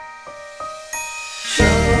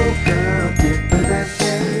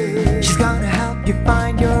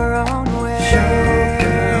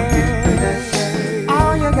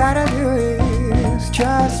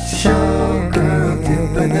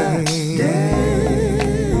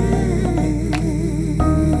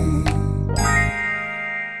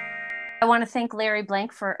want to thank Larry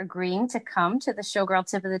Blank for agreeing to come to the Showgirl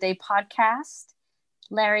Tip of the Day podcast.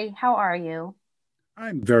 Larry, how are you?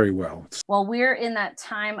 I'm very well. Well, we're in that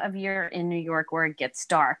time of year in New York where it gets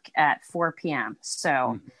dark at 4 p.m.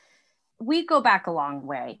 So we go back a long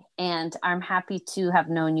way, and I'm happy to have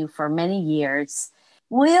known you for many years.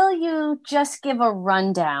 Will you just give a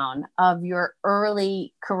rundown of your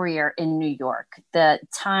early career in New York, the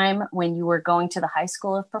time when you were going to the High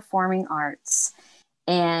School of Performing Arts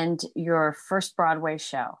and your first Broadway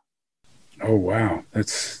show? Oh, wow.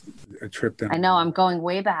 That's a trip down. I know, I'm going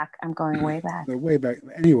way back. Way back.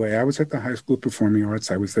 Anyway, I was at the High School of Performing Arts.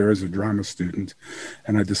 I was there as a drama student,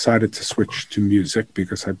 and I decided to switch to music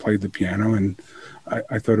because I played the piano, and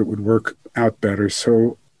I thought it would work out better.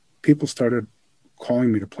 So people started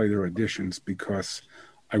calling me to play their auditions because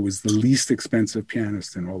I was the least expensive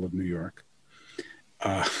pianist in all of New York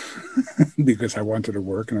because I wanted to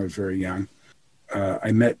work and I was very young.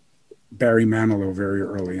 I met Barry Manilow very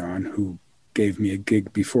early on, who gave me a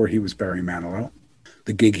gig before he was Barry Manilow.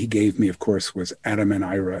 The gig he gave me, of course, was Adam and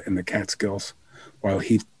Ira in the Catskills, while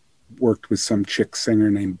he worked with some chick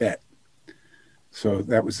singer named Bet. So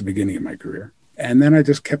that was the beginning of my career. And then I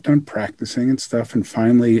just kept on practicing and stuff. And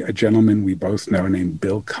finally, a gentleman we both know named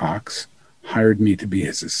Bill Cox hired me to be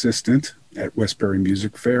his assistant at Westbury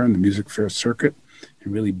Music Fair and the Music Fair circuit,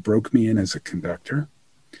 and really broke me in as a conductor.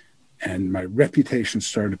 And my reputation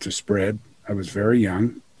started to spread. I was very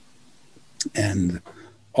young. And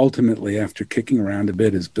ultimately, after kicking around a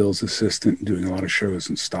bit as Bill's assistant and doing a lot of shows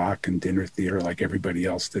in stock and dinner theater like everybody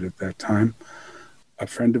else did at that time, a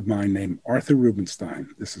friend of mine named Arthur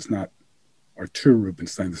Rubinstein, this is not Artur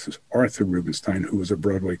Rubinstein, this is Arthur Rubinstein, who was a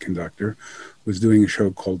Broadway conductor, was doing a show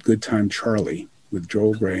called Good Time Charlie with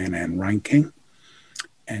Joel Grey and Anne Reinking.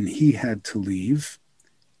 And he had to leave,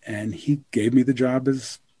 and he gave me the job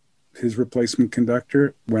as his replacement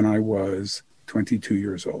conductor when I was 22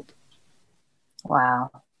 years old. Wow.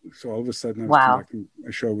 So all of a sudden I was conducting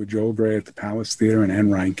a show with Joel Grey at the Palace Theater and Anne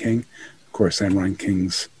Reinking. Of course, Anne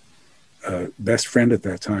Reinking's best friend at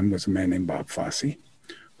that time was a man named Bob Fosse,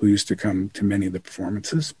 who used to come to many of the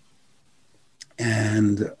performances.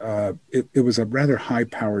 And it was a rather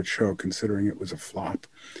high-powered show, considering it was a flop.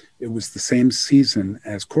 It was the same season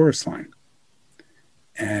as Chorus Line.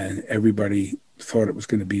 And everybody thought it was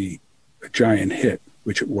going to be a giant hit,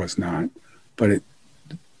 which it was not, but it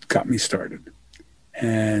got me started.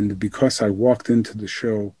 And because I walked into the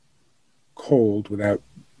show cold without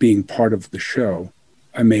being part of the show,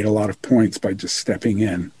 I made a lot of points by just stepping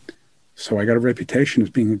in. So I got a reputation as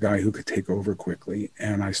being a guy who could take over quickly,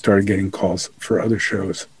 and I started getting calls for other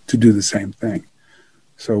shows to do the same thing.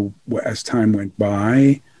 So as time went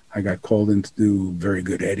by, I got called in to do Very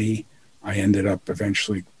Good Eddie. I ended up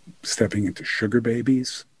eventually stepping into Sugar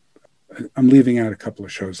Babies. I'm leaving out a couple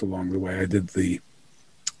of shows along the way. I did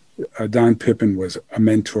Don Pippin was a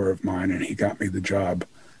mentor of mine, and he got me the job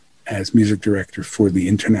as music director for the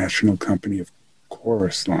International Company of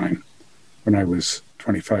Chorus Line when I was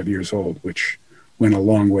 25 years old, which went a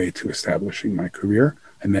long way to establishing my career.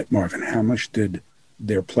 I met Marvin Hamlish, did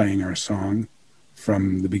They're Playing Our Song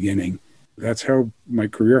from the beginning. That's how my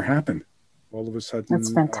career happened. All of a sudden,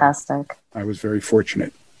 that's fantastic. I was very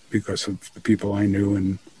fortunate because of the people I knew,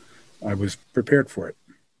 and I was prepared for it.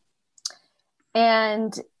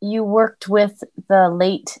 And you worked with the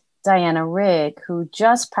late Diana Rigg, who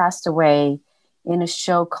just passed away in a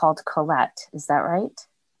show called Colette. Is that right?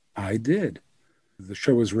 I did. The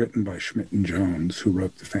show was written by Schmidt and Jones, who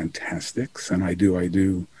wrote The Fantastics, and I Do,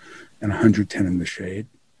 and 110 in the Shade.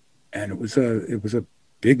 And it was a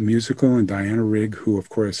big musical, and Diana Rigg, who, of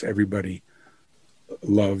course, everybody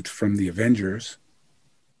loved from The Avengers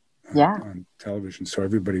on television. So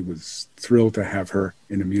everybody was thrilled to have her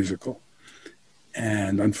in a musical.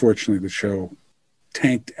 And unfortunately, the show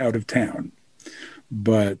tanked out of town.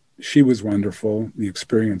 But she was wonderful. The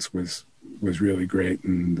experience was really great.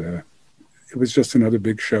 And it was just another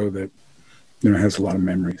big show that, has a lot of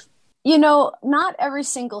memories. Not every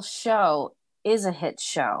single show is a hit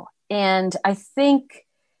show. And I think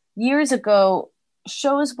years ago,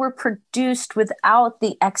 shows were produced without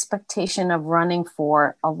the expectation of running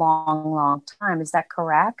for a long, long time. Is that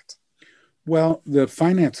correct? Well, the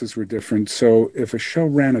finances were different. So if a show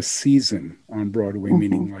ran a season on Broadway,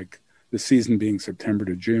 meaning like the season being September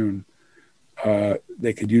to June,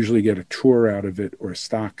 they could usually get a tour out of it or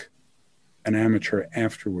stock an amateur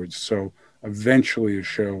afterwards. So eventually a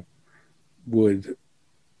show would,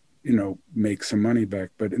 make some money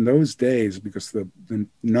back. But in those days, because the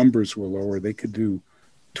numbers were lower, they could do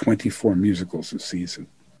 24 musicals a season.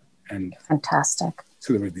 And fantastic.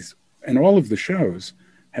 So there were these, and all of the shows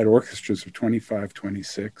had orchestras of 25,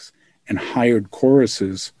 26, and hired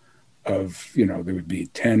choruses of, there would be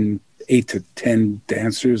 8 to 10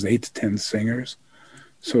 dancers, 8 to 10 singers.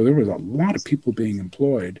 So there was a lot of people being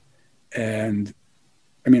employed. And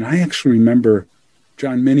I mean, I actually remember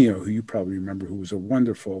John Mineo, who you probably remember, who was a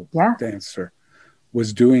wonderful dancer,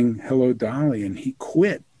 was doing Hello Dolly, and he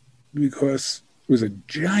quit because it was a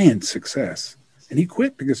giant success. And he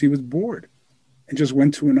quit because he was bored and just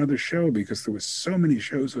went to another show because there was so many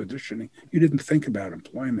shows auditioning. You didn't think about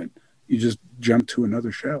employment. You just jumped to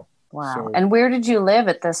another show. Wow. So, and where did you live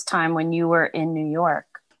at this time when you were in New York?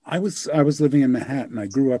 I was living in Manhattan. I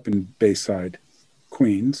grew up in Bayside,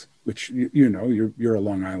 Queens, which, you're a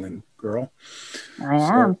Long Island girl. I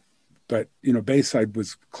am. But, Bayside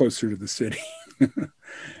was closer to the city.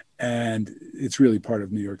 And it's really part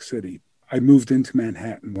of New York City. I moved into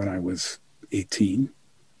Manhattan when I was 18.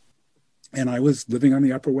 And I was living on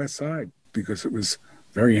the Upper West Side because it was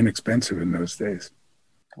very inexpensive in those days.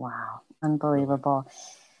 Wow. Unbelievable.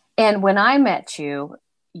 And when I met you,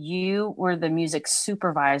 you were the music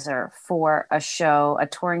supervisor for a show, a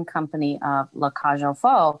touring company of La Cage aux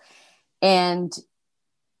Folles. And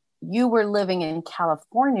you were living in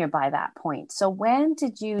California by that point. So when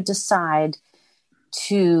did you decide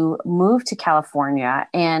to move to California,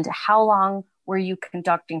 and how long were you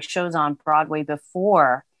conducting shows on Broadway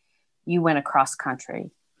before you went across country?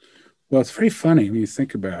 Well, it's very funny when you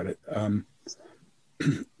think about it.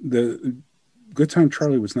 The Good Time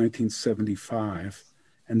Charlie was 1975,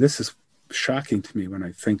 and this is shocking to me when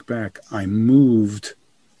I think back. I moved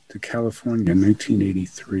to California in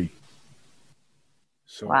 1983.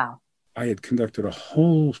 So wow. I had conducted a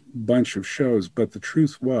whole bunch of shows, but the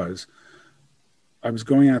truth was I was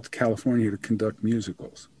going out to California to conduct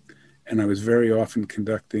musicals, and I was very often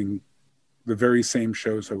conducting the very same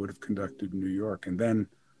shows I would have conducted in New York. And then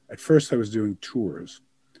at first I was doing tours,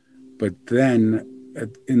 but then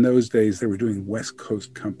in those days they were doing West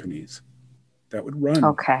Coast companies that would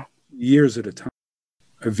run years at a time.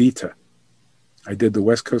 Evita. I did the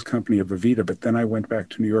West Coast company of Evita, but then I went back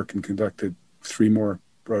to New York and conducted 3 more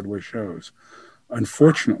Broadway shows.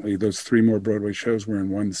 Unfortunately, those 3 more Broadway shows were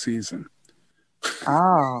in one season.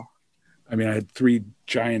 Oh. I mean, I had 3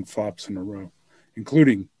 giant flops in a row,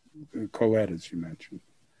 including Colette, as you mentioned.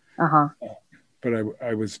 But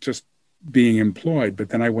I was just being employed. But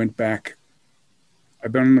then I went back.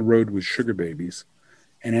 I've been on the road with Sugar Babies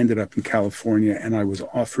and ended up in California, and I was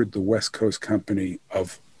offered the West Coast company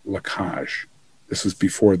of La Cage. This was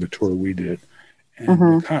before the tour we did.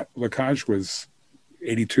 And La Cage was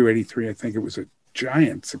 82, 83. I think it was a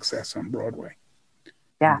giant success on Broadway.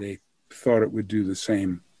 Yeah. And they thought it would do the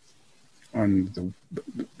same on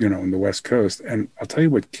in the West Coast. And I'll tell you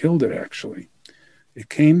what killed it, actually. It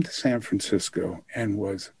came to San Francisco and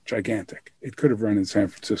was gigantic. It could have run in San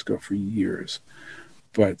Francisco for years.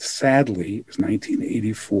 But sadly, it was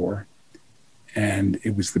 1984, and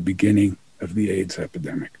it was the beginning of the AIDS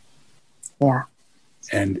epidemic. Yeah.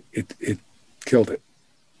 And it killed it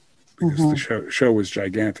because the show was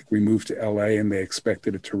gigantic. We moved to LA, and they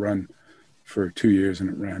expected it to run for 2 years, and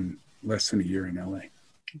it ran less than a year in LA.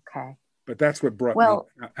 Okay. But that's what brought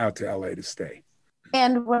me out to LA to stay.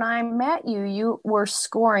 And when I met you, you were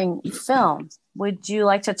scoring film. Would you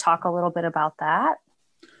like to talk a little bit about that?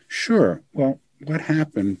 Sure. Well, what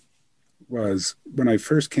happened was when I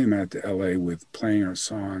first came out to LA with Playing Our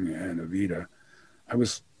Song and Evita, I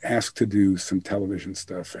was asked to do some television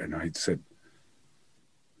stuff, and I said,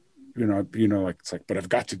 but I've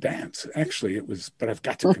got to dance. Actually, it was, but I've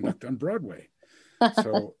got to conduct on Broadway.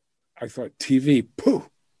 So I thought, TV, pooh,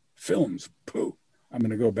 films, pooh. I'm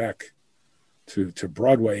going to go back to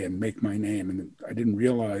Broadway and make my name. And I didn't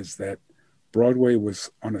realize that Broadway was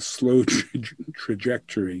on a slow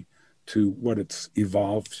trajectory to what it's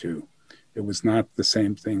evolved to. It was not the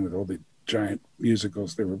same thing with all the giant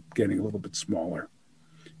musicals. They were getting a little bit smaller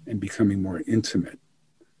and becoming more intimate.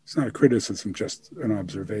 It's not a criticism, just an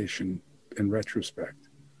observation in retrospect.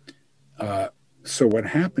 So what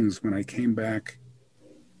happens when I came back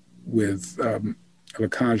with La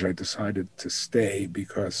Cage, I decided to stay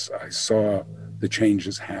because I saw the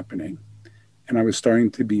changes happening. And I was starting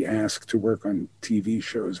to be asked to work on TV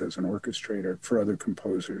shows as an orchestrator for other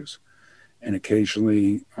composers, and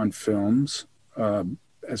occasionally on films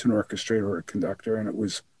as an orchestrator or a conductor. And it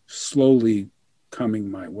was slowly coming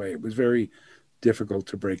my way. It was very difficult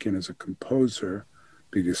to break in as a composer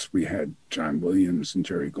because we had John Williams and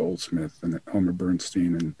Jerry Goldsmith and Elmer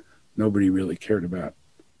Bernstein, and nobody really cared about,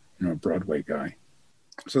 a Broadway guy.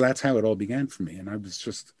 So that's how it all began for me. And I was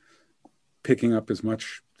just picking up as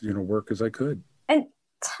much, work as I could. And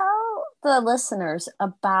tell the listeners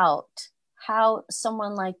about how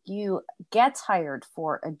someone like you gets hired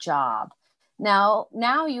for a job. Now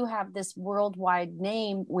you have this worldwide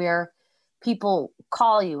name where people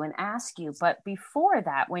call you and ask you. But before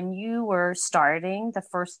that, when you were starting the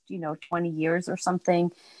first, 20 years or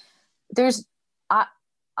something, there's,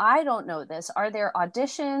 I don't know this. Are there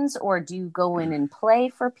auditions, or do you go in and play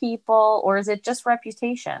for people, or is it just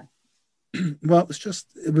reputation? Well,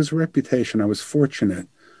 it was a reputation. I was fortunate.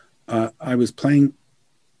 I was playing,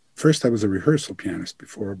 first I was a rehearsal pianist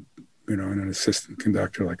before, and an assistant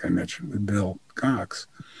conductor, like I mentioned, with Bill Cox.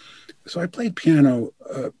 So I played piano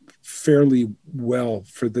fairly well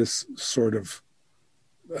for this sort of,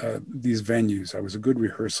 these venues. I was a good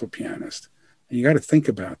rehearsal pianist. And you got to think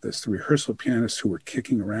about this. The rehearsal pianists who were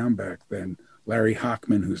kicking around back then, Larry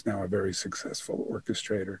Hochman, who's now a very successful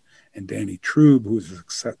orchestrator, and Danny Trube, who's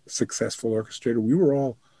a successful orchestrator, we were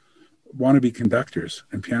all wannabe conductors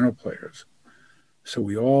and piano players. So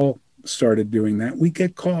we all started doing that. We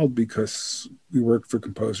get called because we worked for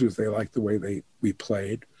composers. They liked the way we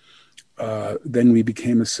played. Then we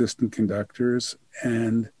became assistant conductors,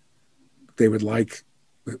 and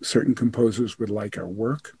certain composers would like our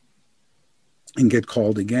work and get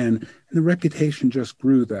called again. And the reputation just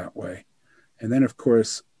grew that way. And then, of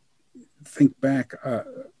course, think back,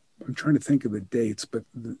 I'm trying to think of the dates, but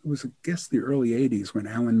it was, I guess, the early 80s when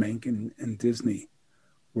Alan Menken and Disney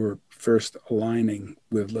were first aligning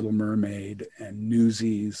with Little Mermaid and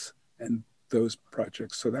Newsies and those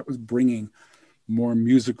projects. So that was bringing more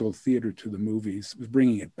musical theater to the movies. It was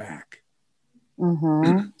bringing it back.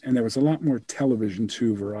 Mm-hmm. And there was a lot more television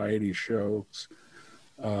too, variety shows,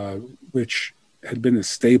 which had been a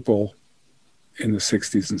staple in the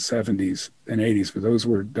 60s and 70s and 80s, but those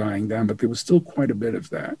were dying down. But there was still quite a bit of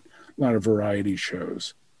that, a lot of variety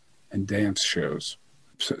shows and dance shows.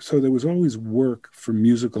 So there was always work for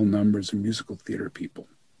musical numbers and musical theater people.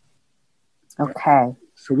 Okay.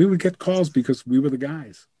 So we would get calls because we were the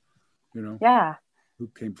guys, Yeah. who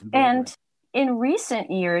came from Broadway. And in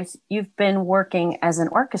recent years, you've been working as an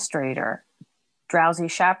orchestrator, Drowsy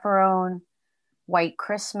Chaperone, White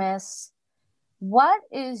Christmas. What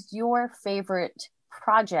is your favorite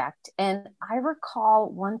project? And I recall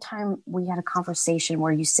one time we had a conversation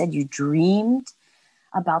where you said you dreamed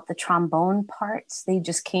about the trombone parts. They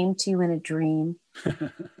just came to you in a dream.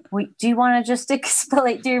 Do you want to just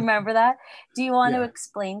explain? Do you remember that? Do you want to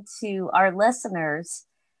explain to our listeners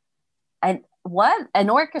and what an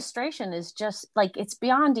orchestration is? Just like, it's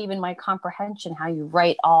beyond even my comprehension how you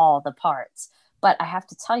write all the parts. But I have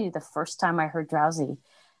to tell you, the first time I heard Drowsy,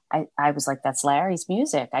 I was like, that's Larry's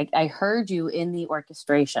music. I heard you in the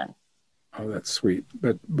orchestration. Oh, that's sweet.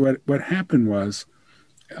 But what happened was,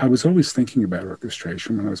 I was always thinking about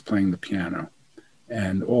orchestration when I was playing the piano.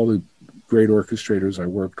 And all the great orchestrators I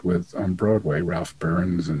worked with on Broadway, Ralph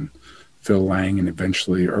Burns and Phil Lang, and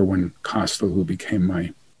eventually Erwin Kostel, who became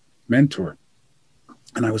my mentor.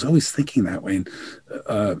 And I was always thinking that way. And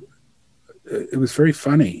it was very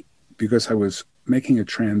funny because I was making a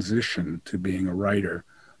transition to being a writer.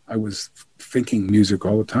 I was thinking music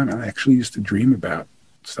all the time. I actually used to dream about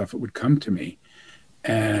stuff that would come to me.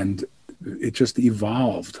 And it just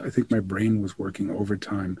evolved. I think my brain was working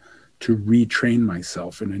overtime to retrain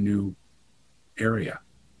myself in a new area.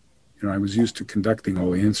 I was used to conducting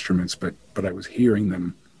all the instruments, but I was hearing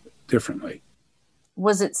them differently.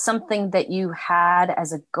 Was it something that you had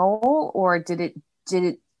as a goal, or did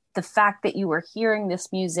it the fact that you were hearing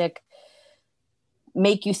this music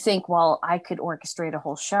make you think, well, I could orchestrate a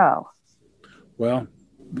whole show? Well,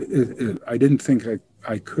 I didn't think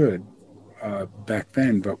I could back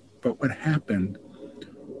then, but what happened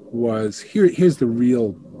was, here's the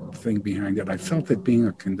real thing behind it. I felt that being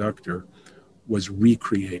a conductor was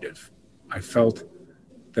recreative. I felt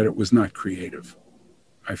that it was not creative.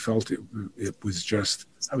 I felt it was just,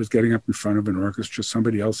 I was getting up in front of an orchestra,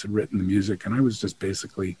 somebody else had written the music, and I was just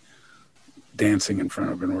basically dancing in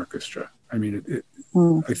front of an orchestra. I mean,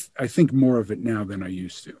 I think more of it now than I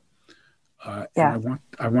used to. And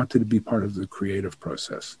I wanted to be part of the creative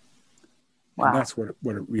process. Wow. And that's what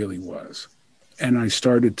it really was. And I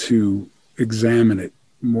started to examine it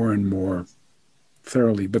more and more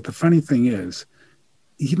thoroughly. But the funny thing is,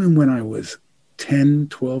 even when I was 10,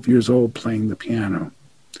 12 years old playing the piano,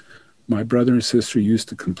 my brother and sister used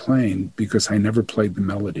to complain because I never played the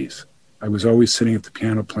melodies. I was always sitting at the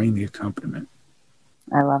piano playing the accompaniment.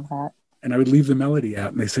 I love that. And I would leave the melody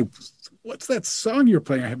out, and they said, what's that song you're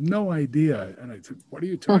playing? I have no idea. And I said, what are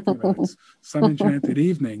you talking about? It's Sun Enchanted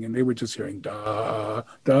Evening. And they were just hearing da,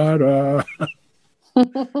 da, da.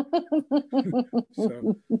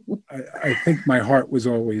 So I think my heart was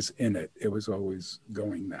always in it. It was always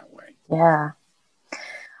going that way. Yeah.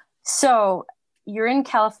 So you're in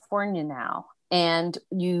California now, and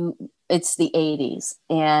it's the 80s,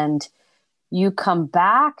 and you come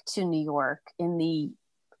back to New York in the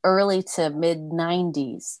early to mid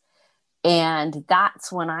 90s. And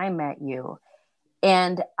that's when I met you.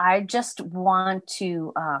 And I just want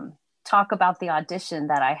to talk about the audition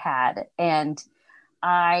that I had. And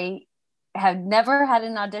I have never had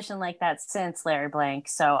an audition like that since, Larry Blank.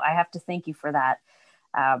 So I have to thank you for that.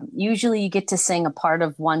 Usually you get to sing a part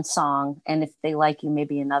of one song, and if they like you,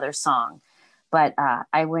 maybe another song. But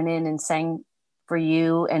I went in and sang for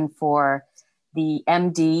you and for the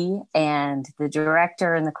MD and the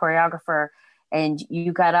director and the choreographer. And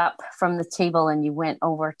you got up from the table and you went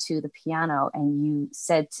over to the piano and you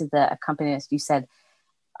said to the accompanist, you said,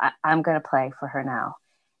 I'm going to play for her now.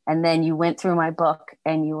 And then you went through my book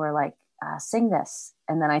and you were like, sing this.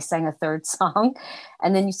 And then I sang a third song.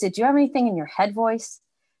 And then you said, do you have anything in your head voice?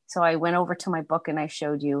 So I went over to my book and I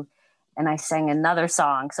showed you, and I sang another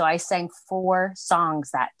song. So I sang 4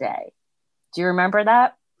 songs that day. Do you remember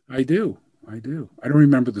that? I do. I don't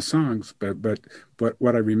remember the songs, but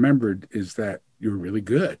what I remembered is that you were really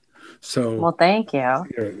good. So, well, thank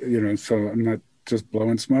you. So I'm not just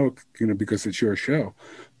blowing smoke, because it's your show,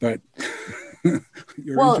 but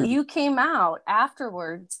well, you came out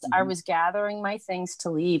afterwards. Mm-hmm. I was gathering my things to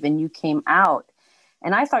leave, and you came out,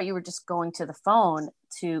 and I thought you were just going to the phone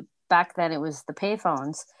back then it was the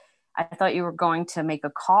payphones. I thought you were going to make a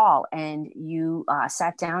call, and you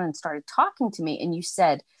sat down and started talking to me, and you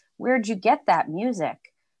said, where'd you get that music?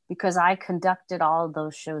 Because I conducted all of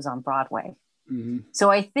those shows on Broadway. Mm-hmm.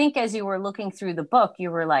 So I think as you were looking through the book,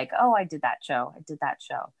 you were like, oh, I did that show.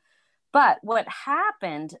 But what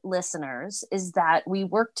happened, listeners, is that we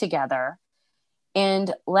worked together,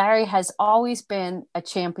 and Larry has always been a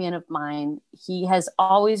champion of mine. He has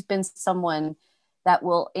always been someone that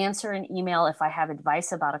will answer an email if I have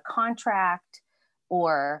advice about a contract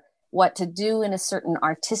or what to do in a certain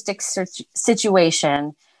artistic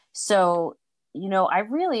situation. So, I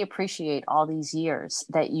really appreciate all these years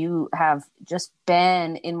that you have just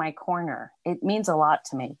been in my corner. It means a lot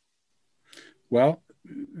to me. Well,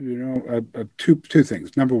 two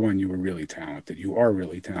things. Number one, you were really talented. You are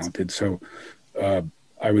really talented. So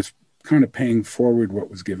I was kind of paying forward what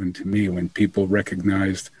was given to me when people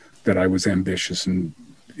recognized that I was ambitious, and,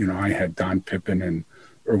 I had Don Pippin and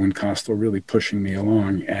Erwin Kostel really pushing me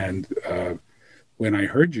along. And when I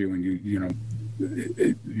heard you and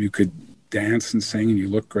you could dance and sing and you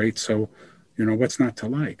look great. So, what's not to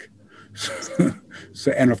like?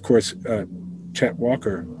 So and of course, Chet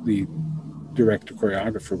Walker, the director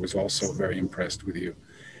choreographer, was also very impressed with you.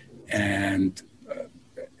 And,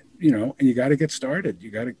 and you got to get started.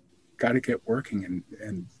 You got to get working.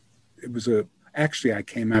 And it was actually, I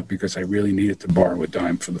came out because I really needed to borrow a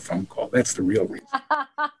dime for the phone call. That's the real reason.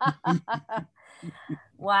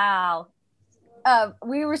 Wow.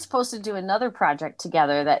 We were supposed to do another project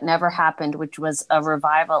together that never happened, which was a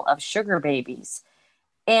revival of Sugar Babies.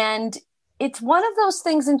 And it's one of those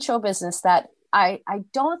things in show business that I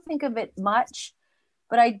don't think of it much,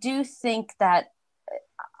 but I do think that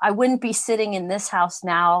I wouldn't be sitting in this house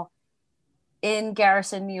now in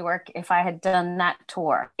Garrison, New York, if I had done that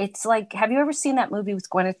tour. It's like, have you ever seen that movie with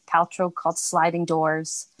Gwyneth Paltrow called Sliding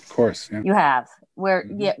Doors? Of course, yeah. You have, where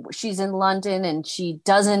she's in London and she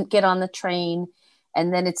doesn't get on the train.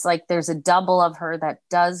 And then it's like there's a double of her that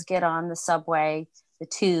does get on the subway, the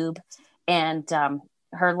tube, and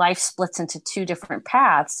her life splits into 2 different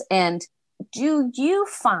paths. And do you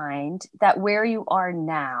find that where you are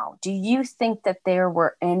now, do you think that there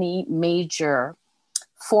were any major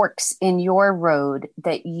forks in your road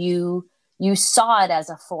that you saw it as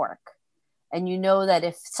a fork, and that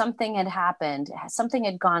if something had happened, something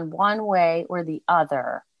had gone one way or the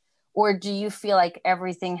other? Or do you feel like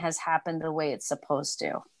everything has happened the way it's supposed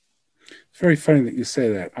to? It's very funny that you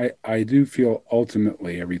say that. I do feel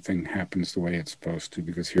ultimately everything happens the way it's supposed to,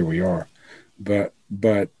 because here we are. But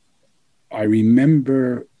I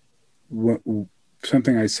remember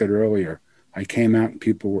something I said earlier. I came out and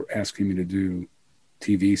people were asking me to do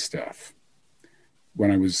TV stuff when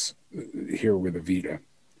I was here with Evita,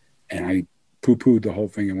 and I poo-pooed the whole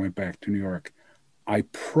thing and went back to New York. I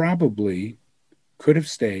probably could have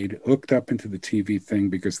stayed hooked up into the TV thing,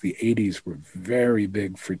 because the 80s were very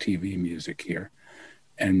big for TV music here,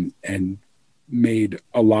 and made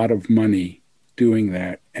a lot of money doing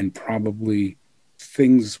that, and probably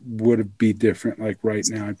things would be different. Like right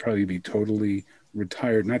now, I'd probably be totally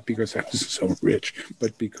retired, not because I was so rich,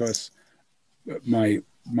 but because my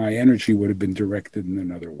energy would have been directed in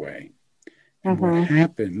another way. And what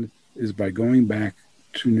happened is, by going back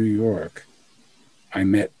to New York, I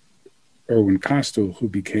met Erwin Kostel, who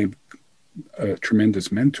became a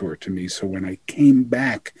tremendous mentor to me. So when I came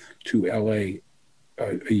back to LA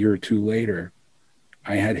a year or two later,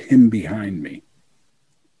 I had him behind me.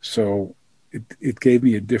 So it gave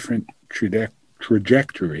me a different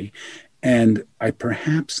trajectory. And I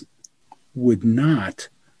perhaps would not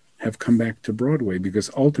have come back to Broadway, because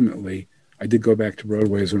ultimately I did go back to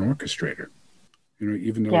Broadway as an orchestrator,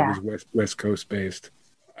 even though it was West Coast based.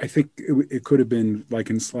 I think it could have been like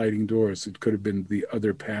in Sliding Doors. It could have been the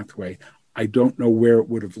other pathway. I don't know where it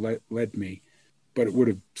would have led me, but it would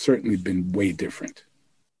have certainly been way different.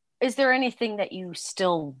 Is there anything that you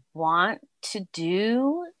still want to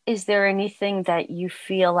do? Is there anything that you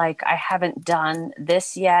feel like, I haven't done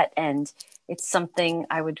this yet and it's something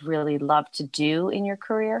I would really love to do in your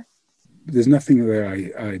career? There's nothing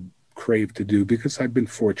that I crave to do, because I've been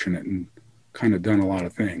fortunate and kind of done a lot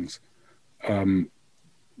of things.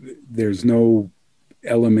 There's no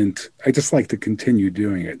element. I just like to continue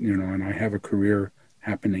doing it, and I have a career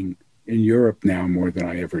happening in Europe now more than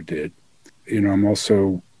I ever did. I'm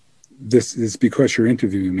also, this is because you're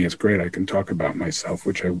interviewing me. It's great. I can talk about myself,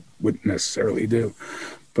 which I wouldn't necessarily do.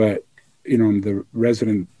 But, I'm the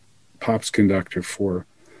resident pops conductor for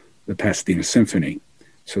the Pasadena Symphony.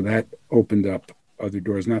 So that opened up other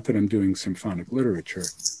doors. Not that I'm doing symphonic literature,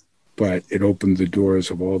 but it opened the doors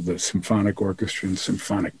of all the symphonic orchestra and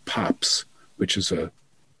symphonic pops, which is a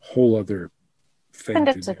whole other thing.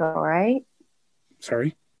 Minutes ago, right?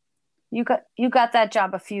 Sorry? You got that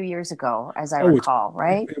job a few years ago, as I recall,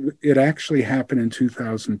 right? It actually happened in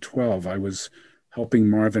 2012. I was helping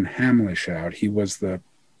Marvin Hamlish out. He was the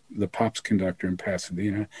pops conductor in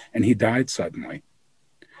Pasadena, and he died suddenly.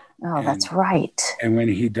 Oh, that's right. And when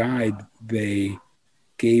he died, they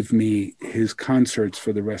gave me his concerts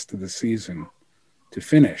for the rest of the season to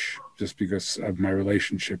finish, just because of my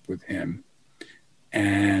relationship with him.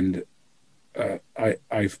 And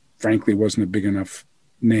I frankly wasn't a big enough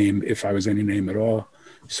name, if I was any name at all.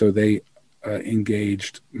 So they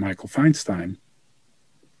engaged Michael Feinstein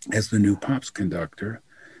as the new pops conductor.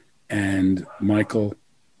 And Michael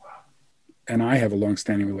and I have a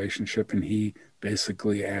long-standing relationship, and he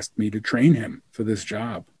basically asked me to train him for this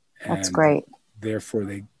job. That's great. Therefore,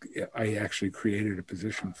 I actually created a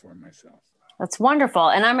position for myself. That's wonderful.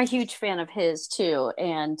 And I'm a huge fan of his too.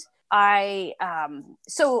 And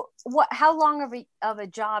so how long of a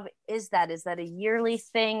job is that? Is that a yearly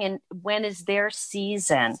thing? And when is their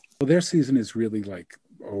season? Well, their season is really like,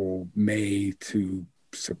 May to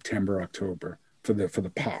September, October for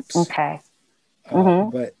the pops. Okay.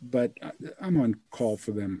 But I'm on call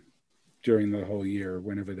for them during the whole year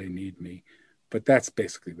whenever they need me. But that's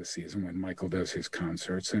basically the season when Michael does his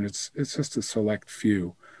concerts, and it's just a select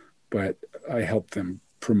few, but I help them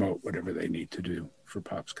promote whatever they need to do for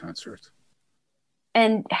pops concerts.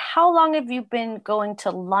 And how long have you been going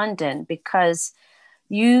to London? Because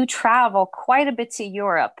you travel quite a bit to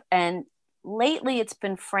Europe, and lately it's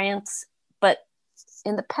been France, but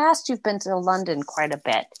in the past you've been to London quite a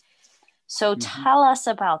bit. So tell us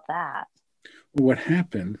about that. Well, what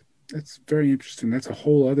happened, that's very interesting. That's a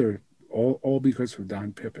whole other, all because of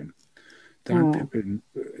Don Pippin. Don Pippin,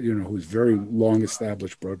 who's very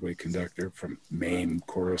long-established Broadway conductor from Mame,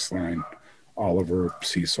 Chorus Line, Oliver,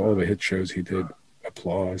 Cecil, all the hit shows he did,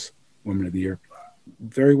 Applause, Woman of the Year,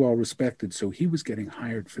 very well respected. So he was getting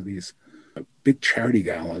hired for these big charity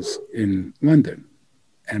galas in London,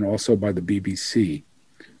 and also by the BBC,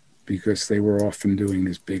 because they were often doing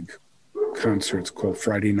these big concerts called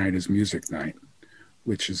Friday Night is Music Night,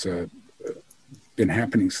 which has been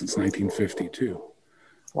happening since 1952.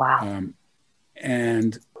 Wow.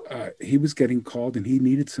 And he was getting called, and he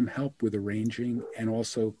needed some help with arranging and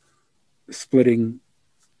also splitting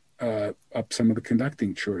up some of the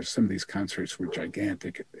conducting chores. Some of these concerts were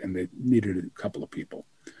gigantic, and they needed a couple of people.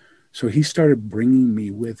 So he started bringing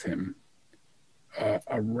me with him.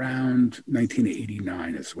 Around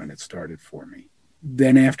 1989 is when it started for me.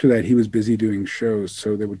 Then after that, he was busy doing shows,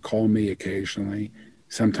 so they would call me occasionally.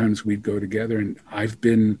 Sometimes we'd go together, and I've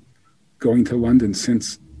been going to London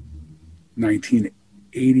since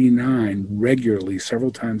 1989 regularly,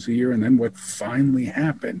 several times a year. And then what finally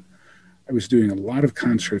happened, I was doing a lot of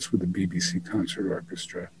concerts with the BBC Concert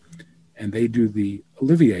Orchestra, and they do the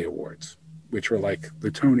Olivier Awards, which are like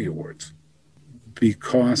the Tony Awards.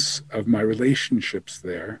 Because of my relationships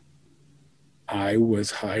there, I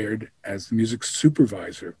was hired as the music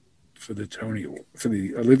supervisor for the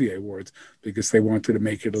Olivier Awards, because they wanted to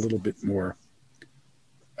make it a little bit more,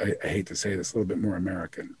 I hate to say this, a little bit more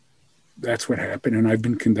American. That's what happened, and I've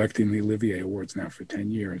been conducting the Olivier Awards now for 10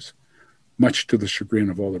 years, much to the chagrin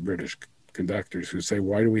of all the British conductors who say,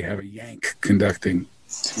 why do we have a Yank conducting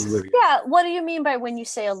Yeah. What do you mean by when you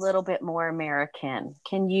say a little bit more American?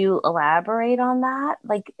 Can you elaborate on that?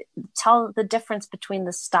 Like, tell the difference between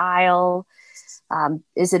the style.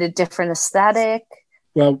 Is it a different aesthetic?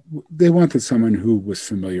 Well, they wanted someone who was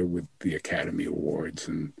familiar with the Academy Awards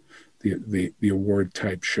and the award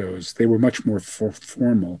type shows. They were much more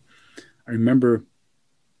formal. I remember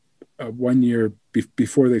one year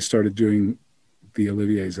before they started doing the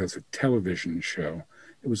Olivier's as a television show,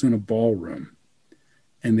 it was in a ballroom,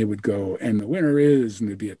 and they would go, and the winner is, and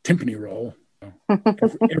there'd be a timpani roll.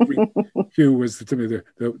 Every cue was the timpani.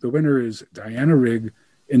 The winner is Diana Rigg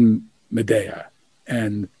in Medea,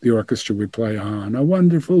 and the orchestra would play On a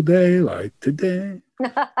Wonderful Day Like Today.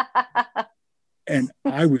 And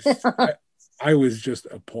I was just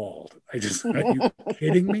appalled. Are you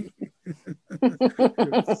kidding me?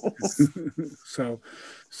 So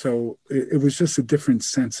it was just a different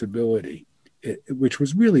sensibility, which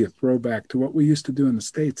was really a throwback to what we used to do in the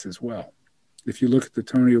States as well. If you look at the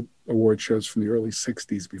Tony Award shows from the early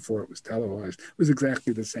 60s before it was televised, it was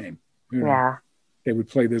exactly the same. Yeah. They would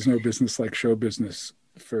play There's No Business Like Show Business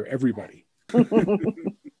for everybody.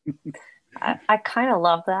 I kind of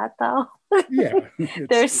love that, though. Yeah.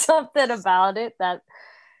 There's something about it that,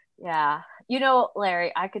 yeah. You know,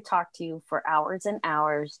 Larry, I could talk to you for hours and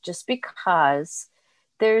hours just because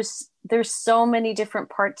there's so many different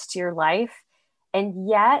parts to your life. And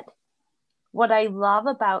yet, what I love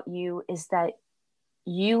about you is that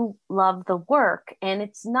you love the work. And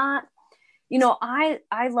it's not, you know, I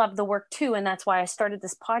love the work too. And that's why I started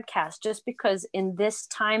this podcast, just because in this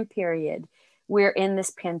time period, we're in this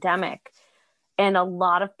pandemic. And a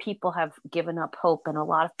lot of people have given up hope, and a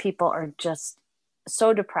lot of people are just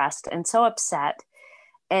so depressed and so upset.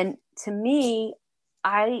 And to me,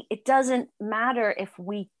 it doesn't matter if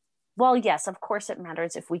well, yes, of course it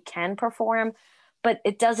matters if we can perform, but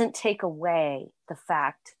it doesn't take away the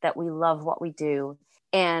fact that we love what we do.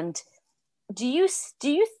 And do you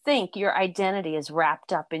think your identity is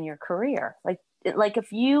wrapped up in your career? Like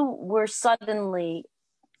if you were suddenly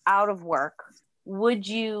out of work, would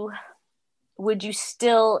you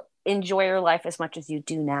still enjoy your life as much as you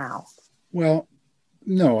do now? Well,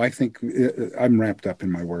 no, I think I'm wrapped up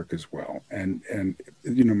in my work as well. And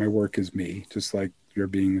you know, my work is me, just like you're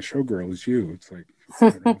being a showgirl is you. It's like,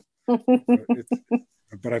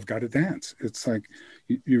 but I've got to dance. It's like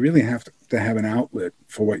you really have to have an outlet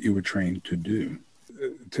for what you were trained to do.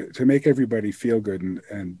 To make everybody feel good,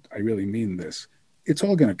 and I really mean this, it's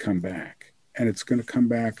all going to come back. And it's going to come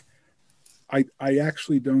back. I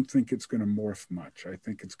actually don't think it's going to morph much. I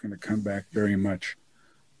think it's going to come back very much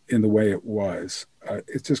in the way it was.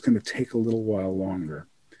 It's just going to take a little while longer.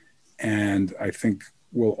 And I think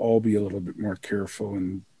we'll all be a little bit more careful,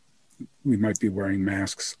 and we might be wearing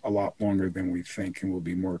masks a lot longer than we think, and we'll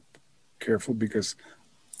be more careful because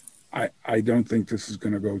I don't think this is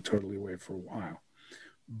going to go totally away for a while.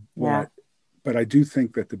 Yeah. But I do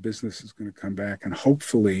think that the business is going to come back, and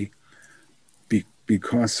hopefully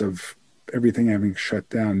because of everything having shut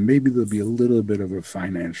down, maybe there'll be a little bit of a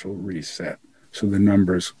financial reset. So the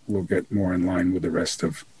numbers will get more in line with the rest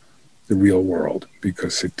of the real world,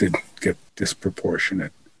 because it did get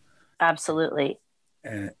disproportionate. Absolutely.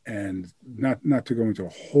 And not to go into a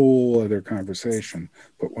whole other conversation,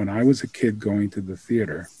 but when I was a kid going to the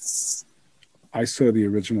theater, I saw the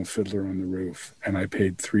original Fiddler on the Roof, and I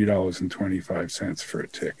paid $3.25 for a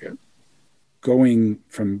ticket. Going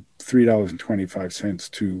from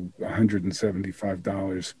 $3.25 to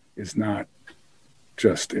 $175 is not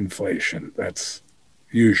just inflation. That's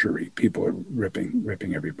usury. People are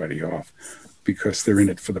ripping everybody off because they're in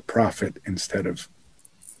it for the profit instead of,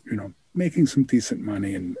 you know, making some decent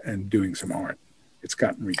money and doing some art. It's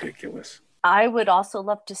gotten ridiculous. I would also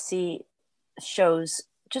love to see shows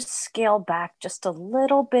just scale back just a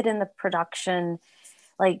little bit in the production.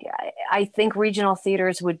 Like, I think regional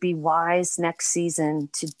theaters would be wise next season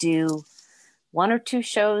to do 1 or 2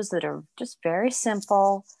 shows that are just very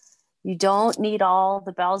simple. You don't need all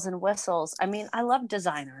the bells and whistles. I mean, I love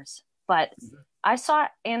designers, but I saw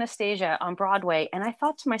Anastasia on Broadway, and I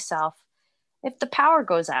thought to myself, if the power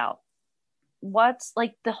goes out, what's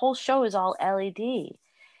like the whole show is all LED.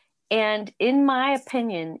 And in my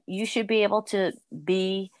opinion, you should be able to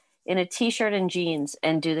be in a t-shirt and jeans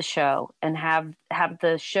and do the show and have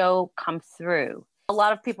the show come through. A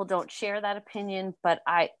lot of people don't share that opinion, but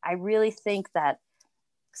I really think that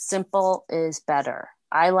simple is better.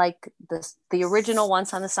 I like the original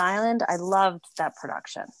Once on This Island. I loved that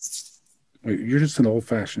production. You're just an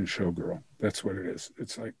old-fashioned showgirl. That's what it is.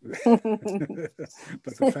 It's like, but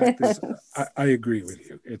the fact is, I agree with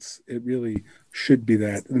you. It really should be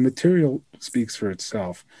that. The material speaks for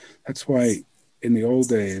itself. That's why in the old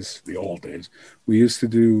days, we used to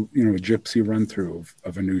do, a gypsy run through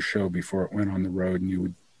of a new show before it went on the road. And you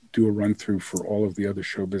would do a run through for all of the other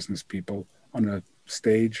show business people on a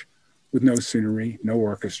stage with no scenery, no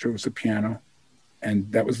orchestra. It was a piano.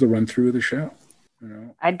 And that was the run through of the show.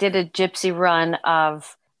 I did a gypsy run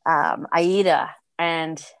of Aida,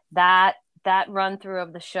 and that run through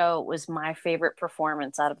of the show was my favorite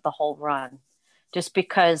performance out of the whole run, just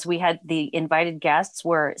because we had the invited guests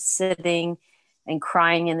were sitting and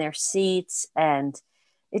crying in their seats, and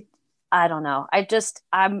I don't know,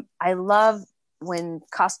 I love when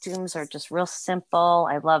costumes are just real simple.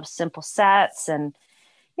 I love simple sets, and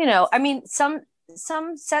I mean, some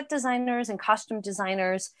set designers and costume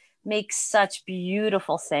designers make such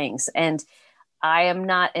beautiful things, and I am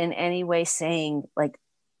not in any way saying, like,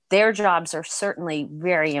 their jobs are certainly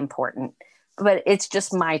very important, but it's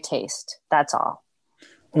just my taste. That's all.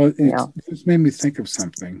 Well, it just made me think of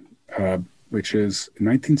something, which is in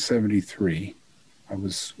 1973, I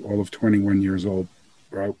was all of 21 years old,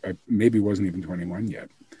 or I maybe wasn't even 21 yet.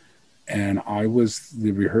 And I was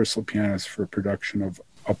the rehearsal pianist for a production of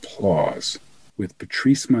Applause with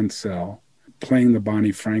Patrice Munsell. Playing the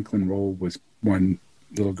Bonnie Franklin role was one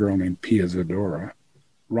little girl named Pia Zadora.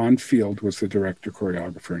 Ron Field was the director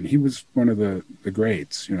choreographer, and he was one of the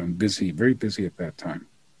greats, busy, very busy at that time.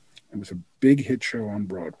 It was a big hit show on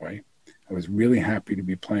Broadway. I was really happy to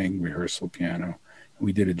be playing rehearsal piano.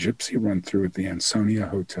 We did a gypsy run through at the Ansonia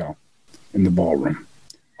Hotel in the ballroom.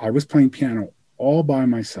 I was playing piano all by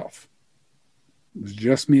myself. It was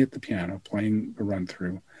just me at the piano playing a run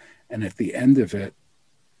through. And at the end of it,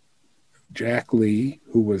 Jack Lee,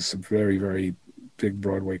 who was a very, very big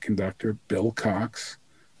Broadway conductor, Bill Cox,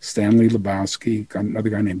 Stanley Lebowski, another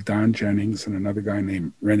guy named Don Jennings, and another guy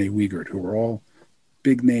named Rene Wiegert, who were all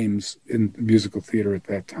big names in musical theater at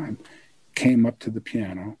that time, came up to the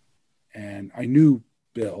piano. And I knew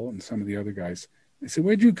Bill and some of the other guys. I said,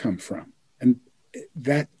 "Where'd you come from?" And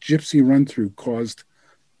that gypsy run through caused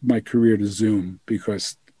my career to zoom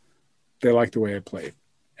because they liked the way I played.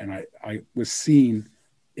 And I was seen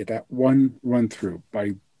at that one run through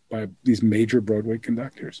by these major Broadway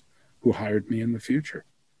conductors who hired me in the future.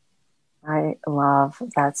 I love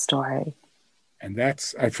that story. And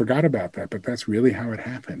I forgot about that, but that's really how it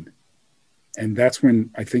happened. And that's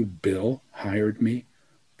when I think Bill hired me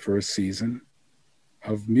for a season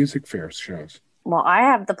of music fair shows. Well, I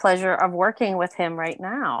have the pleasure of working with him right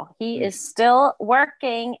now. He is still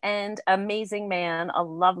working, and amazing man, a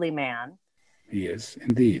lovely man. He is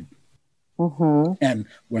indeed. Mm-hmm. And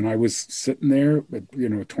when I was sitting there,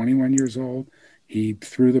 21 years old, he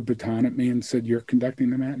threw the baton at me and said, "You're conducting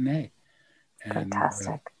the matinee." And,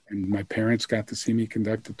 fantastic. And my parents got to see me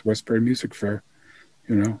conduct at the Westbury Music Fair,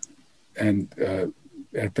 and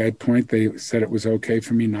at that point they said it was okay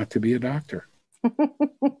for me not to be a doctor.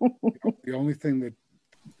 The only thing that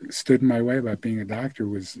stood in my way about being a doctor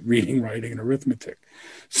was reading, writing, and arithmetic.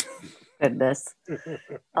 Goodness.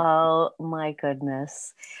 Oh my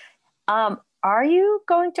goodness. Are you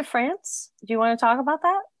going to France? Do you want to talk about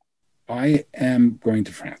that? I am going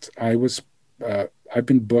to France. I've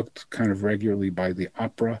been booked kind of regularly by the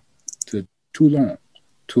opera to Toulon,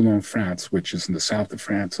 France, which is in the south of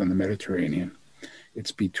France on the Mediterranean.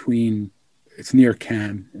 It's near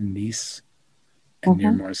Cannes and Nice and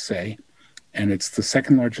near Marseille. And it's the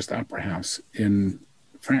second largest opera house in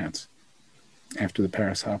France after the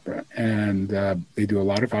Paris Opera. And they do a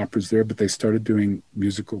lot of operas there, but they started doing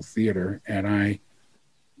musical theater, and I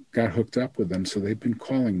got hooked up with them. So they've been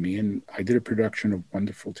calling me, and I did a production of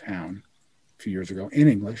Wonderful Town a few years ago in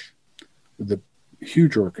English with a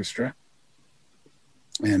huge orchestra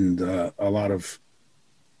and a lot of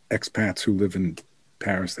expats who live in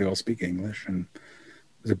Paris. They all speak English, and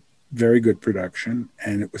it was a very good production,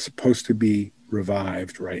 and it was supposed to be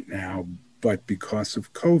revived right now, but because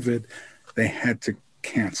of COVID, they had to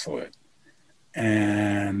cancel it.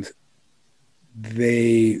 And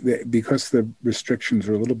because the restrictions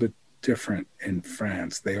are a little bit different in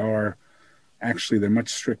France, they're much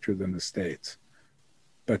stricter than the States,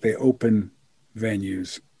 but they open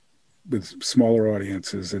venues with smaller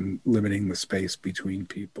audiences and limiting the space between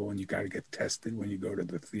people, and you got to get tested when you go to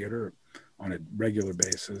the theater on a regular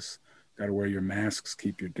basis. Got to wear your masks,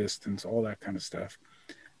 keep your distance, all that kind of stuff.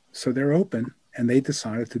 So they're open, and they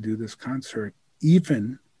decided to do this concert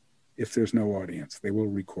even if there's no audience. They will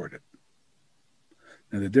record it.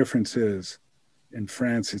 Now the difference is, in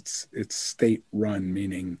France, it's state-run,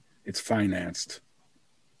 meaning it's financed,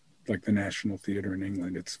 like the National Theatre in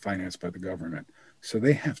England. It's financed by the government, so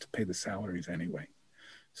they have to pay the salaries anyway.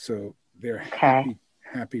 So they're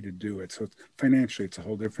happy to do it. So financially, it's a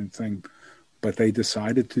whole different thing. but they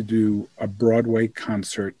decided to do a Broadway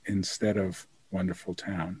concert instead of Wonderful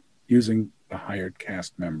Town using the hired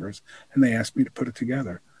cast members, and they asked me to put it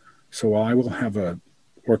together. So I will have an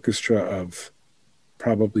orchestra of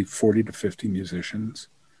probably 40 to 50 musicians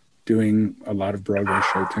doing a lot of Broadway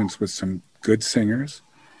show tunes with some good singers,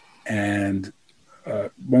 and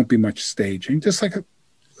won't be much staging, just like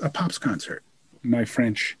a pops concert. My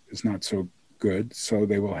French is not so good, so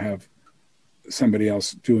they will have somebody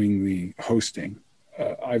else doing the hosting.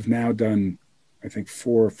 I've now done, I think,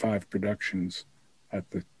 4 or 5 productions at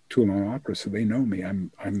the Toulon Opera, so they know me.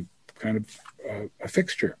 I'm kind of a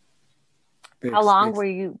fixture. How long will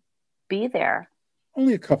you be there?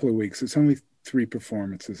 Only a couple of weeks. It's only 3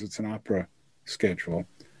 performances. It's an opera schedule,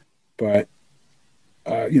 but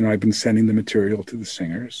I've been sending the material to the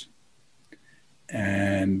singers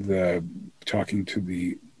and talking to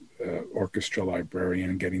the orchestra librarian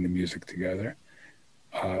and getting the music together.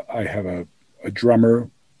 I have a drummer.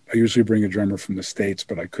 I usually bring a drummer from the States,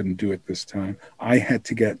 but I couldn't do it this time. I had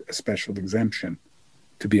to get a special exemption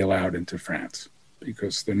to be allowed into France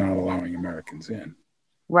because they're not allowing Americans in.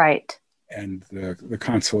 Right. And the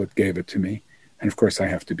consulate gave it to me. And of course, I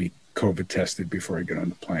have to be COVID tested before I get on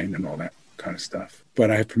the plane and all that kind of stuff.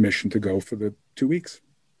 But I have permission to go for the 2 weeks.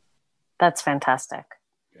 That's fantastic.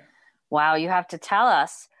 Yeah. Wow, you have to tell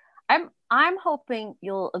us. I'm hoping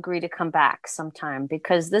you'll agree to come back sometime,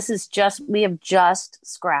 because we have just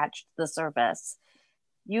scratched the surface.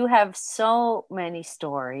 You have so many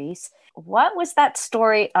stories. What was that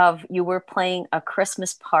story of you were playing a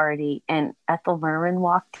Christmas party and Ethel Merman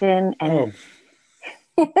walked in? And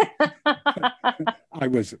I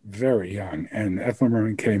was very young, and Ethel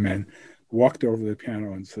Merman came in, walked over the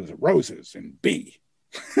piano and says, "Roses in B."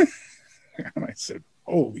 And I said,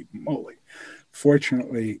 "Holy moly."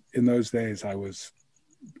 Fortunately, in those days, I was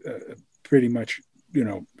pretty much,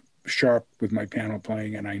 sharp with my piano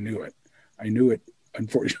playing, and I knew it. I knew it,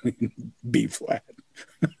 unfortunately, in B flat,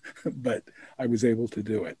 but I was able to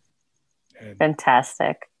do it. And,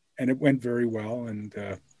 fantastic. And it went very well, and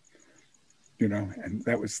and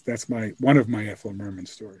that's one of my Ethel Merman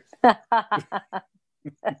stories.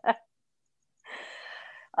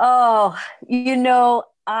 Oh,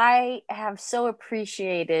 I have so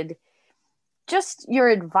appreciated just your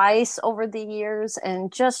advice over the years,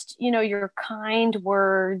 and just, your kind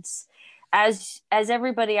words. As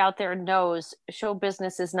everybody out there knows, show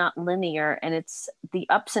business is not linear, and it's the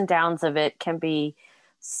ups and downs of it can be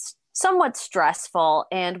somewhat stressful.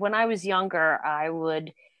 And when I was younger, I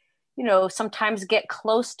would, sometimes get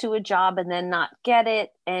close to a job and then not get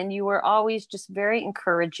it. And you were always just very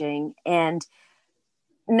encouraging. And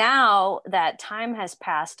now that time has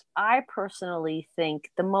passed, I personally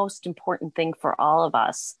think the most important thing for all of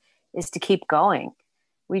us is to keep going.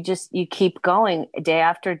 You keep going day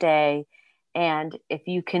after day. And if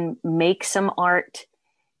you can make some art,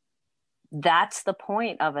 that's the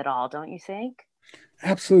point of it all, don't you think?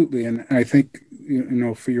 Absolutely. And I think,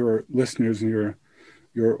 for your listeners and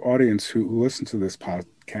your audience who listen to this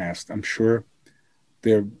podcast, I'm sure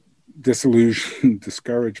they're disillusioned,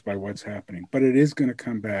 discouraged by what's happening, but it is going to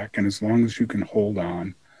come back. And as long as you can hold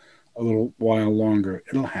on a little while longer,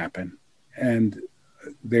 it'll happen. And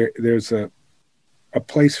there's a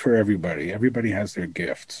place for everybody. Everybody has their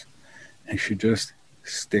gifts. And you should just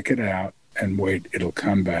stick it out and wait. It'll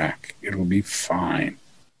come back. It'll be fine.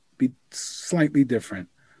 Be slightly different,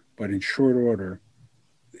 but in short order,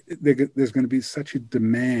 there's going to be such a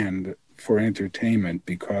demand for entertainment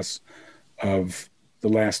because of the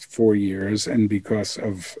last 4 years and because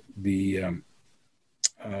of the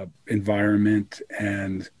environment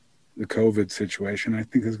and the COVID situation. I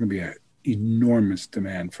think there's going to be an enormous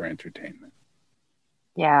demand for entertainment.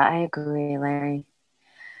 Yeah, I agree, Larry.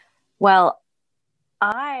 Well,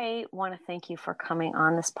 I want to thank you for coming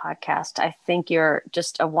on this podcast. I think you're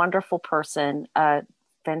just a wonderful person, a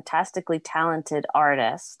fantastically talented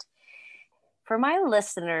artist. For my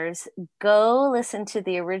listeners, go listen to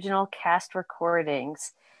the original cast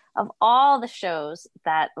recordings of all the shows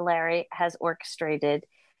that Larry has orchestrated.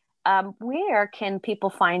 Where can people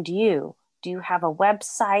find you? Do you have a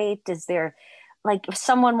website? Is there, if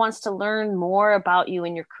someone wants to learn more about you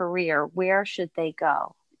and your career, where should they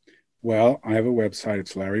go? Well, I have a website.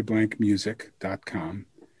 It's larryblankmusic.com.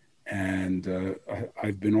 And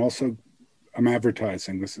I'm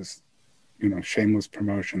advertising. This is, shameless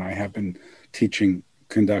promotion. I have been teaching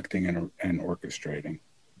conducting and orchestrating.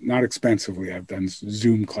 Not expensively. I've done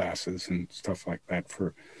Zoom classes and stuff like that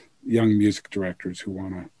for young music directors who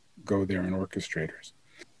want to go there and orchestrators.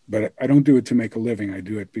 But I don't do it to make a living. I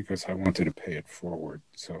do it because I wanted to pay it forward.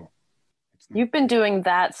 So you've been doing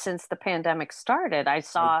that since the pandemic started. I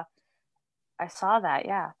saw I saw that.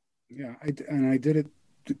 Yeah. Yeah, and I did it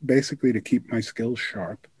basically to keep my skills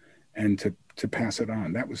sharp and to pass it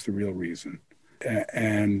on. That was the real reason.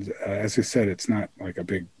 And as I said, it's not like a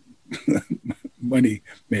big money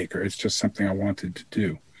maker. It's just something I wanted to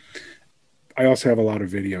do. I also have a lot of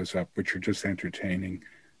videos up, which are just entertaining.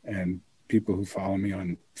 And people who follow me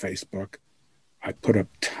on Facebook, I put up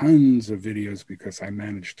tons of videos because I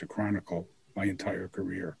managed to chronicle my entire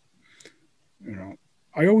career. You know,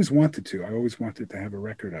 I always wanted to. I always wanted to have a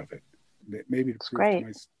record of it. Maybe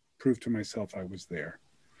to prove to myself I was there.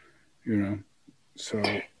 You know, so.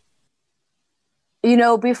 You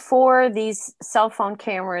know, before these cell phone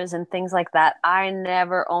cameras and things like that, I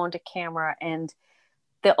never owned a camera, and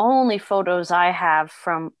the only photos I have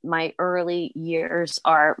from my early years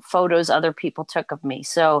are photos other people took of me.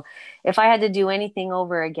 So if I had to do anything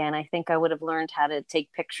over again, I think I would have learned how to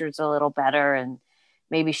take pictures a little better and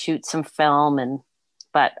maybe shoot some film,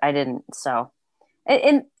 but I didn't. So,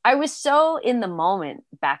 and I was so in the moment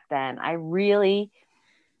back then. I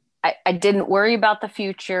didn't worry about the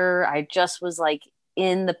future. I just was like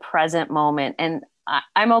in the present moment, and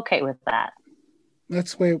I'm okay with that.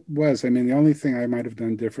 That's the way it was. I mean, the only thing I might have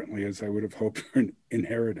done differently is I would have hoped for an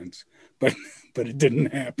inheritance, but it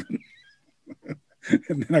didn't happen.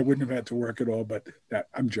 And then I wouldn't have had to work at all. But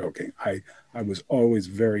I'm joking. I was always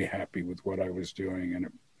very happy with what I was doing, and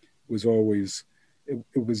it was always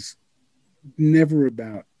it was never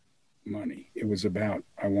about money. It was about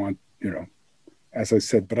as I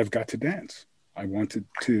said, but I've got to dance. I wanted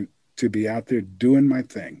to be out there doing my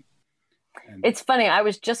thing. And it's funny. I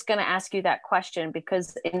was just going to ask you that question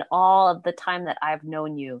because in all of the time that I've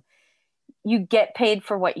known you, you get paid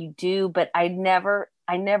for what you do, but I never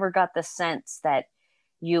got the sense that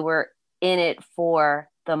you were in it for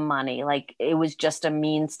the money. Like it was just a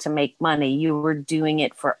means to make money. You were doing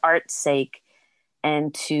it for art's sake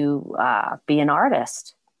and to be an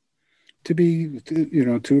artist.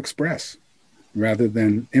 To express rather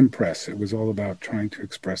than impress. It was all about trying to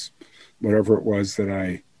express whatever it was that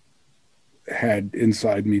I had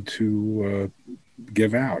inside me to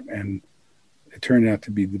give out. And it turned out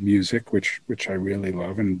to be the music, which I really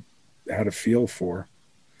love and had a feel for.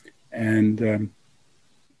 And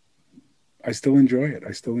I still enjoy it.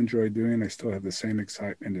 I still enjoy doing it. I still have the same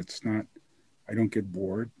excitement. I don't get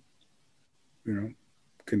bored,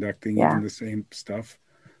 conducting even the same stuff.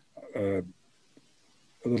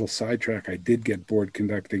 A little sidetrack, I did get bored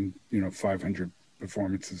conducting, 500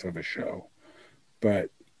 performances of a show,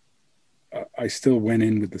 but I still went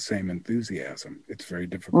in with the same enthusiasm. It's very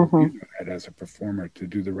difficult as a performer to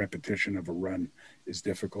do the repetition of a run is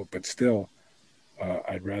difficult, but still,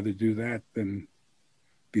 I'd rather do that than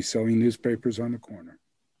be selling newspapers on the corner.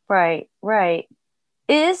 Right.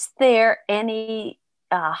 Is there any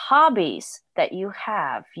hobbies that you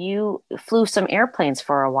have? You flew some airplanes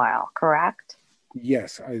for a while, correct?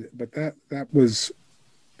 Yes, but that was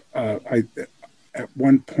at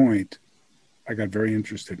one point I got very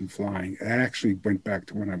interested in flying. It actually went back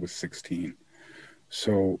to when I was 16.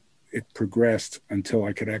 So it progressed until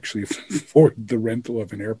I could actually afford the rental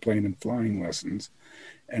of an airplane and flying lessons.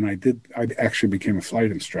 And I actually became a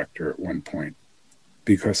flight instructor at one point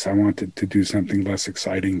because I wanted to do something less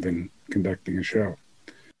exciting than conducting a show.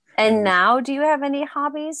 And now, do you have any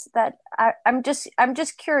hobbies that I'm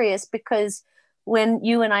just curious because when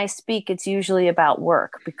you and I speak, it's usually about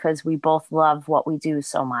work because we both love what we do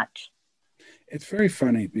so much. It's very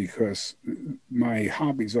funny because my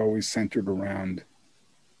hobbies always centered around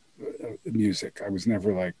music. I was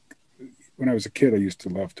never like, when I was a kid, I used to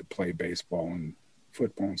love to play baseball and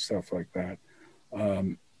football and stuff like that.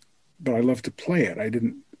 But I loved to play it. I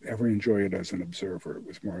didn't ever enjoy it as an observer. It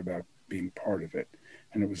was more about being part of it.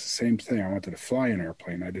 And it was the same thing. I wanted to fly an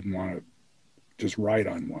airplane. I didn't want to just ride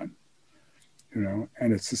on one.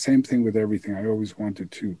 And it's the same thing with everything. I always wanted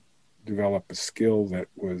to develop a skill that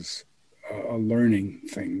was a learning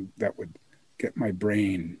thing that would get my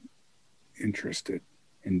brain interested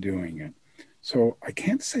in doing it. So I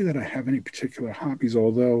can't say that I have any particular hobbies,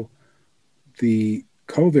 although the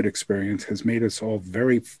COVID experience has made us all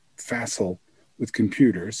very facile with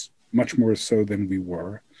computers, much more so than we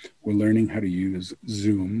were. We're learning how to use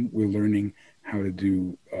Zoom. We're learning how to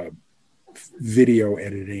do video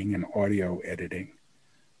editing and audio editing.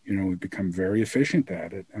 We've become very efficient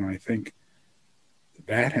at it. And I think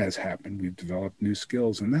that has happened. We've developed new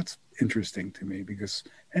skills. And that's interesting to me because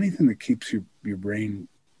anything that keeps your brain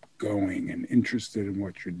going and interested in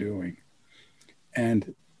what you're doing.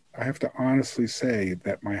 And I have to honestly say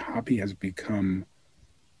that my hobby has become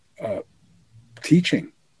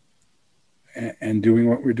teaching and doing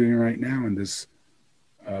what we're doing right now in this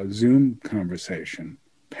Zoom conversation.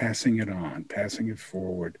 passing it on, passing it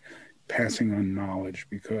forward, passing on knowledge,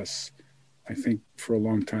 because I think for a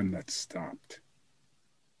long time that stopped.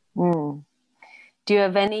 Do you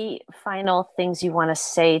have any final things you want to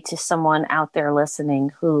say to someone out there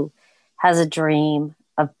listening who has a dream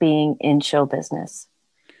of being in show business?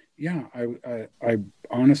 Yeah, I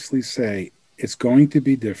honestly say it's going to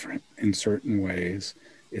be different in certain ways.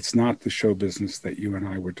 It's not the show business that you and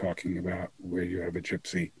I were talking about, where you have a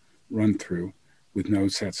gypsy run through with no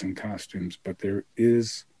sets and costumes, but there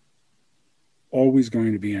is always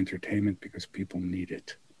going to be entertainment because people need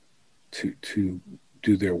it to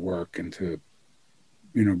do their work and to,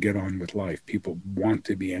 get on with life. People want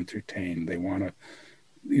to be entertained. They want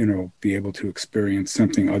to, be able to experience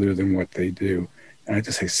something other than what they do. And I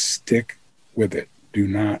just say, stick with it. Do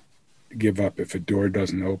not give up. If a door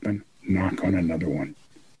doesn't open, knock on another one.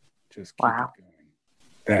 Just keep it going.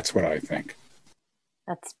 That's what I think.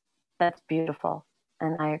 That's beautiful.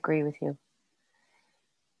 And I agree with you.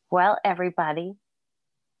 Well, everybody,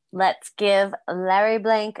 let's give Larry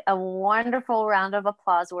Blank a wonderful round of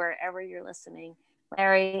applause wherever you're listening.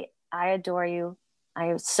 Larry, I adore you.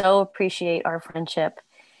 I so appreciate our friendship.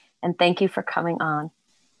 And thank you for coming on.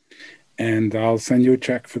 And I'll send you a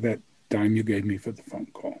check for that dime you gave me for the phone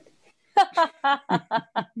call.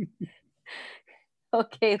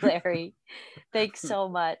 Okay, Larry. Thanks so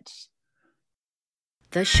much.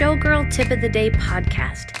 The Showgirl Tip of the Day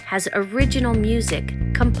podcast has original music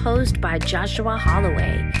composed by Joshua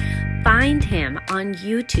Holloway. Find him on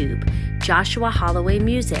YouTube, Joshua Holloway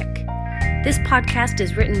Music. This podcast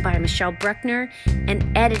is written by Michelle Bruckner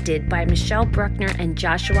and edited by Michelle Bruckner and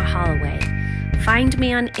Joshua Holloway. Find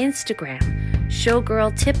me on Instagram,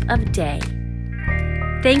 Showgirl Tip of Day.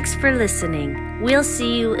 Thanks for listening. We'll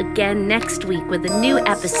see you again next week with a new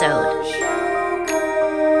episode.